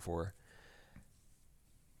keep working for her.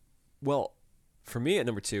 Well, for me at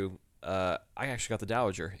number 2, I actually got the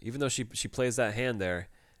Dowager. Even though she plays that hand there,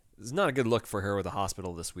 it's not a good look for her with the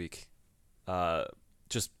hospital this week.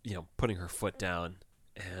 Just putting her foot down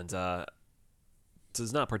and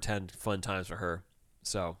does not pretend fun times for her.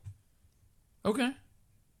 So Okay,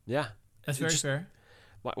 yeah, that's very fair.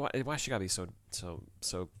 Why she gotta be so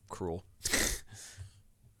cruel?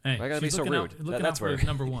 Hey, Why gotta be she's so looking rude? out, looking That's out for where-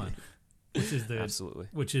 number 1, which is Absolutely.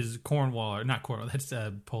 which is Cornwall, or not Cornwall. That's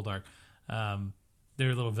Poldark.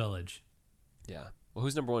 Their little village. Yeah. Well,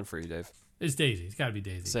 who's number 1 for you, Dave? It's Daisy. It's got to be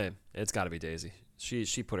Daisy. Same. It's got to be Daisy.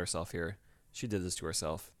 She put herself here. She did this to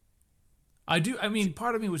herself. I mean,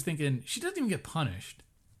 part of me was thinking she doesn't even get punished.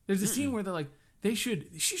 There's a scene where they're like, she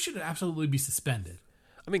should absolutely be suspended.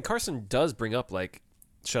 I mean, Carson does bring up like,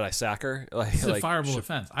 should I sack her? Like, It's a fireable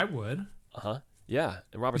offense. I would. Yeah. And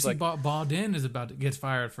You Robert's see, like, Baudin is about to get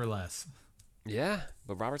fired for less. yeah,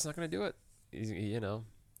 but Robert's not going to do it.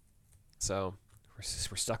 So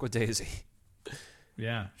we're stuck with Daisy.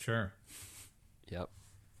 Yeah, sure. Yep.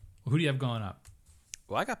 Who do you have going up?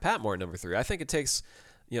 Well, I got Pat Moore at number 3. I think it takes,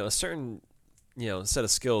 a certain, set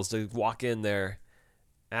of skills to walk in there,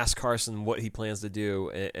 ask Carson what he plans to do,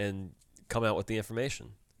 and come out with the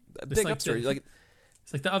information. Big like upstart.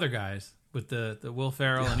 It's like the other guys with the Will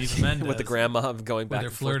Ferrell and Eva Mendes. with the grandma going where back they're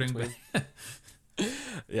and forth flirting. between-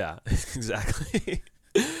 Yeah, exactly.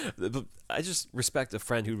 But I just respect a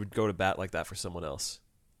friend who would go to bat like that for someone else.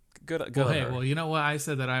 Good Well, on hey, her. well, you know what? I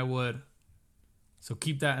said that I would. So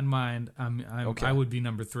keep that in mind. Okay. I would be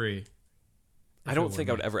number 3. I don't think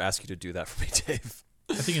I would ever ask you to do that for me, Dave.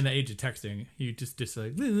 I think in the age of texting, you just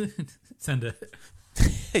like send it.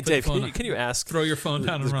 Hey, Dave, phone can you ask? Throw your phone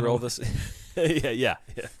down and this run girl away. this? yeah.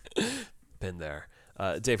 Been there.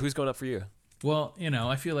 Dave, who's going up for you? Well,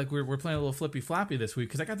 I feel like we're playing a little flippy floppy this week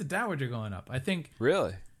because I got the Dowager going up. I think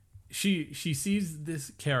Really? she sees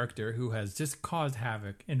this character who has just caused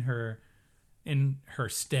havoc in her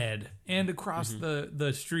stead and across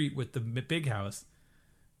the street with the big house,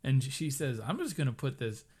 and she says, "I'm just gonna put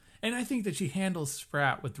this." And I think that she handles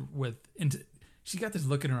Spratt with she got this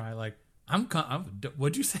look in her eye like,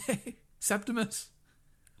 "What'd you say, Septimus?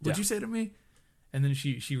 What'd you say to me?" And then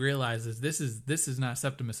she realizes this is not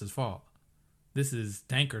Septimus's fault. This is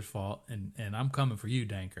Danker's fault, and I'm coming for you,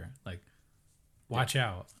 Danker. Like, watch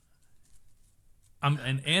out. I'm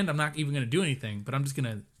not even going to do anything, but I'm just going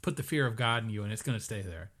to put the fear of God in you, and it's going to stay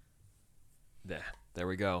there. Yeah, there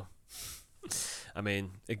we go. I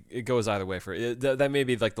mean, it goes either way for it. That may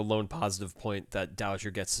be like the lone positive point that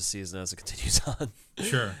Dowager gets this season as it continues on.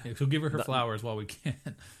 Sure, we'll give her flowers while we can.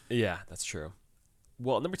 Yeah, that's true.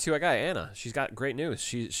 Well, number 2, I got Anna. She's got great news.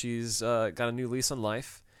 She's got a new lease on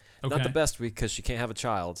life. Okay. Not the best week because she can't have a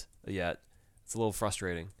child yet. It's a little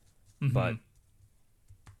frustrating, but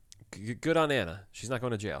good on Anna. She's not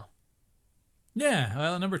going to jail. Yeah.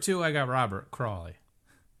 Well, number 2, I got Robert Crawley.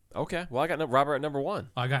 Okay. Well, I got Robert at number 1.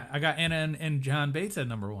 I got Anna and John Bates at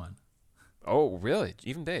number 1. Oh, really?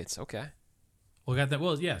 Even Bates. Okay. Well, got that.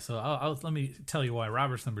 Well, yeah. So let me tell you why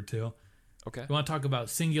Robert's number 2. Okay. You want to talk about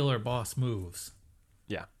singular boss moves?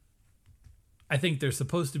 Yeah. I think there's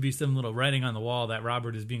supposed to be some little writing on the wall that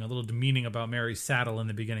Robert is being a little demeaning about Mary Saddle in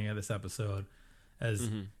the beginning of this episode, as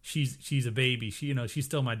she's a baby. She's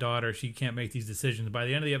still my daughter. She can't make these decisions. By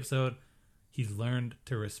the end of the episode, he's learned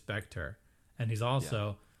to respect her, and he's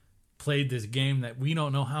also played this game that we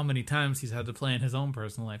don't know how many times he's had to play in his own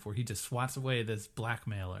personal life, where he just swats away this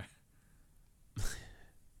blackmailer.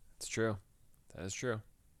 It's true. That is true.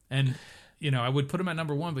 And I would put him at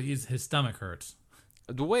number 1, but his stomach hurts.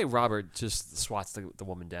 The way Robert just swats the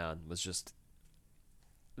woman down was just,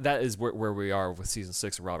 that is where we are with season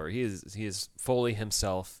 6 of Robert. He is fully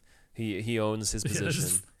himself. He owns his position. This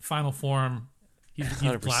is final form. He's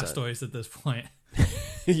 100%. Blastoise at this point.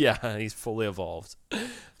 Yeah, he's fully evolved.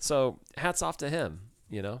 So hats off to him.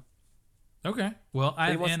 Okay. Well,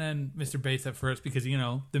 I have Anna and Mr. Bates at first because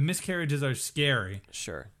the miscarriages are scary,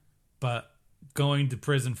 Sure. but going to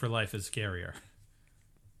prison for life is scarier.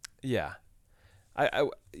 Yeah.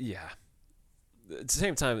 Yeah. At the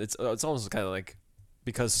same time, it's almost kind of like,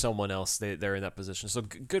 because someone else they're in that position. So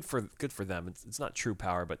good for them. It's not true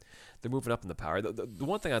power, but they're moving up in the power. The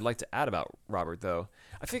one thing I'd like to add about Robert, though,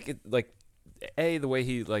 I think the way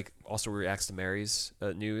he also reacts to Mary's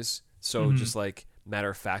news. So just matter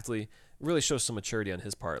of factly, really shows some maturity on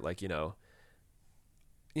his part. My children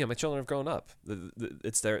have grown up.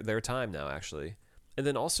 It's their time now, actually. And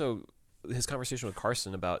then also his conversation with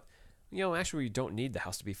Carson about, actually, we don't need the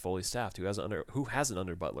house to be fully staffed. Who hasn't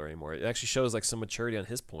under butler anymore? It actually shows some maturity on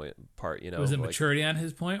his part. Was it maturity on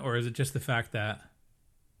his point, or is it just the fact that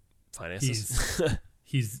finances?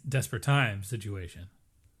 he's desperate times situation?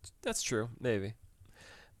 That's true, maybe.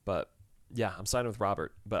 But yeah, I'm siding with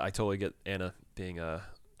Robert. But I totally get Anna being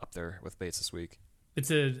up there with Bates this week.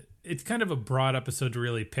 It's kind of a broad episode to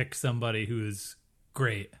really pick somebody who is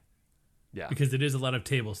great. Yeah, because it is a lot of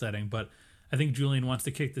table setting, but I think Julian wants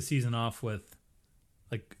to kick the season off with,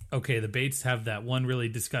 okay, the Bates have that one really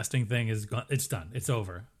disgusting thing. It's done. It's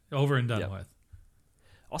over and done with.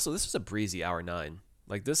 Also, this was a breezy hour 9.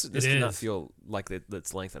 This did not feel like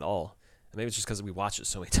its length at all. And maybe it's just because we watched it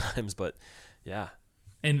so many times, but yeah.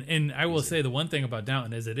 And I will say the one thing about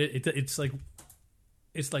Downton is that it's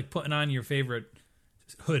like putting on your favorite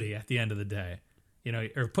hoodie at the end of the day,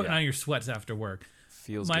 or putting on your sweats after work.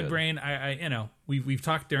 Feels my good. brain. We've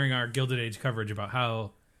talked during our Gilded Age coverage about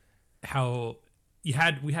how we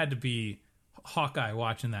had to be Hawkeye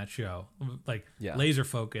watching that show, laser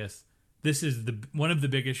focus. This is one of the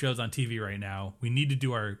biggest shows on TV right now. We need to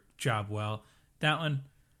do our job well. That one,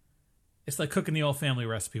 it's like cooking the old family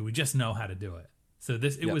recipe. We just know how to do it. So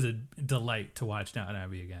it was a delight to watch Downton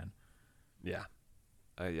Abbey again. Yeah,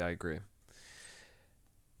 I agree.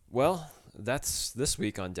 Well, that's this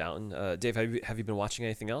week on Downton. Dave, have you been watching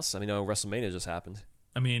anything else? I know WrestleMania just happened.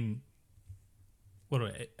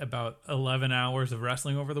 About 11 hours of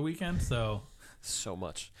wrestling over the weekend? So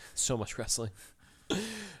much wrestling.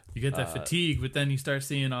 You get that fatigue, but then you start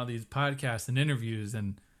seeing all these podcasts and interviews,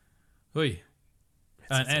 and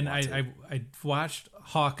I watched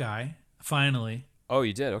Hawkeye finally. Oh,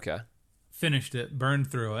 you did? Okay. Finished it,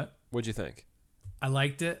 burned through it. What'd you think? I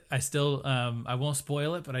liked it. I still, I won't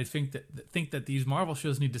spoil it, but I think that these Marvel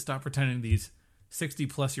shows need to stop pretending these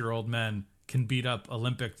 60-plus-year-old men can beat up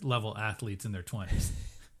Olympic-level athletes in their 20s.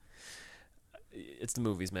 It's the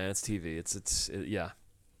movies, man. It's TV.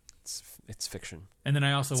 It's fiction. And then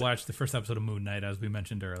I also watched the first episode of Moon Knight, as we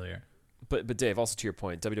mentioned earlier. But Dave, also to your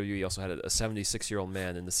point, WWE also had a 76-year-old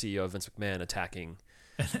man and the CEO Vince McMahon attacking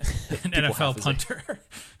an NFL punter.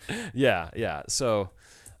 Yeah. So,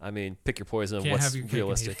 pick your poison. Can't What's have your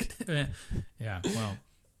realistic? Yeah. Well.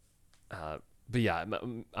 But yeah,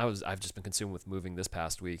 I've just been consumed with moving this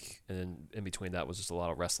past week, and then in between that was just a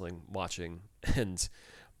lot of wrestling watching. And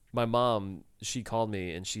my mom, she called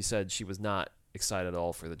me and she said she was not excited at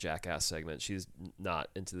all for the Jackass segment. She's not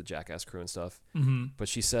into the Jackass crew and stuff. Mm-hmm. But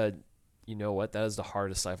she said, you know what? That is the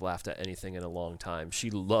hardest I've laughed at anything in a long time. She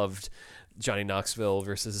loved Johnny Knoxville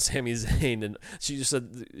versus Sami Zayn, and she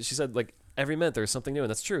said every minute there was something new, and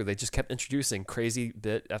that's true. They just kept introducing crazy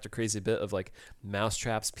bit after crazy bit of mouse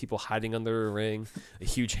traps, people hiding under a ring, a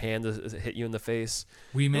huge hand to hit you in the face.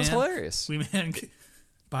 It was hilarious.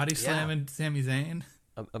 Body slamming Sami Zayn.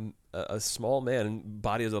 A small man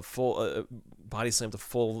body slammed a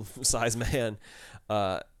full size man.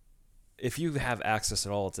 If you have access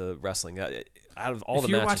at all to wrestling, out of all the matches, if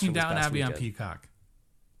you're watching from this Downton past Abbey on weekend, Peacock,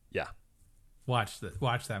 Yeah. Watch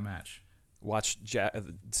that match. Watch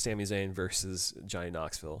Sami Zayn versus Johnny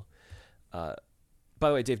Knoxville. By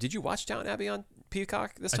the way, Dave, did you watch Downton Abbey on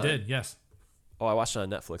Peacock this time? I did, yes. Oh, I watched it on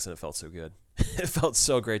Netflix and it felt so good. It felt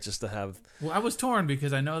so great just to have. Well, I was torn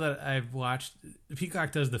because I know that I've watched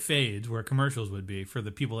Peacock does the fades where commercials would be for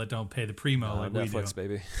the people that don't pay the primo like Netflix, we do.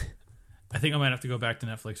 baby. I think I might have to go back to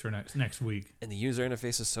Netflix for next week. And the user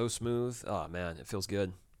interface is so smooth. Oh man, it feels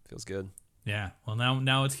good. Yeah. Well,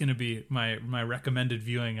 now it's going to be my recommended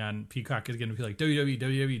viewing on Peacock is going to be like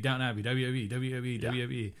WWE, Downton Abbey,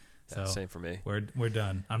 WWE. So same for me. We're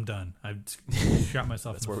done. I'm done. I've shot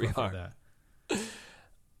myself That's in the where we foot are. with that.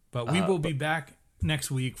 But we will be back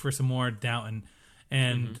next week for some more Downton.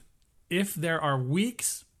 And if there are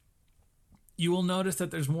weeks, you will notice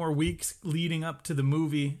that there's more weeks leading up to the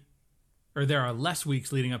movie, or there are less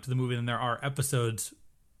weeks leading up to the movie than there are episodes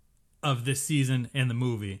of this season and the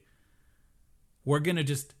movie. We're going to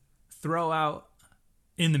just throw out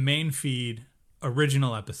in the main feed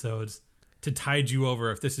original episodes to tide you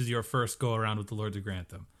over if this is your first go around with the Lords of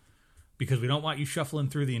Grantham. Because we don't want you shuffling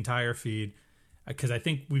through the entire feed. Because I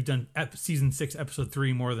think we've done season 6, episode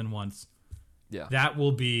 3 more than once. Yeah. That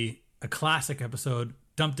will be a classic episode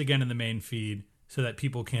dumped again in the main feed so that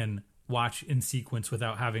people can watch in sequence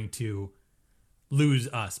without having to lose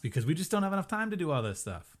us, because we just don't have enough time to do all this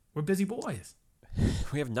stuff. We're busy boys.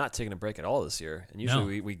 We have not taken a break at all this year, and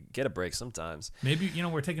usually we get a break sometimes. Maybe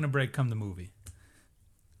we're taking a break come the movie.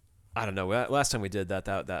 I don't know. Last time we did that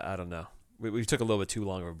I don't know. We took a little bit too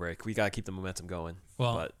long of a break. We got to keep the momentum going.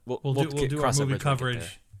 Well, but we'll do our movie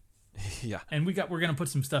coverage. Yeah, and we're gonna put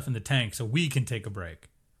some stuff in the tank so we can take a break,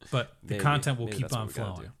 but the content will keep on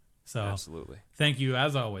flowing. So absolutely. Thank you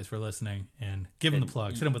as always for listening, and give them the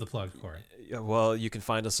plugs. Hit them with the plugs, Corey. Well, you can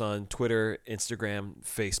find us on Twitter, Instagram,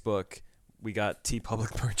 Facebook. We got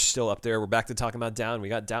TeePublic merch still up there. We're back to talking about Downton. We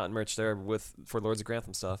got Downton merch there for Lords of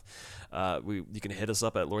Grantham stuff. You can hit us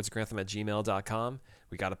up at lordsofgrantham@gmail.com.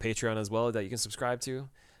 We got a Patreon as well that you can subscribe to.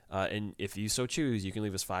 And if you so choose, you can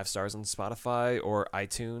leave us 5 stars on Spotify or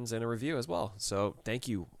iTunes and a review as well. So thank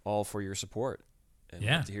you all for your support. And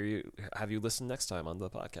hope to have you listen next time on the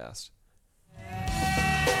podcast.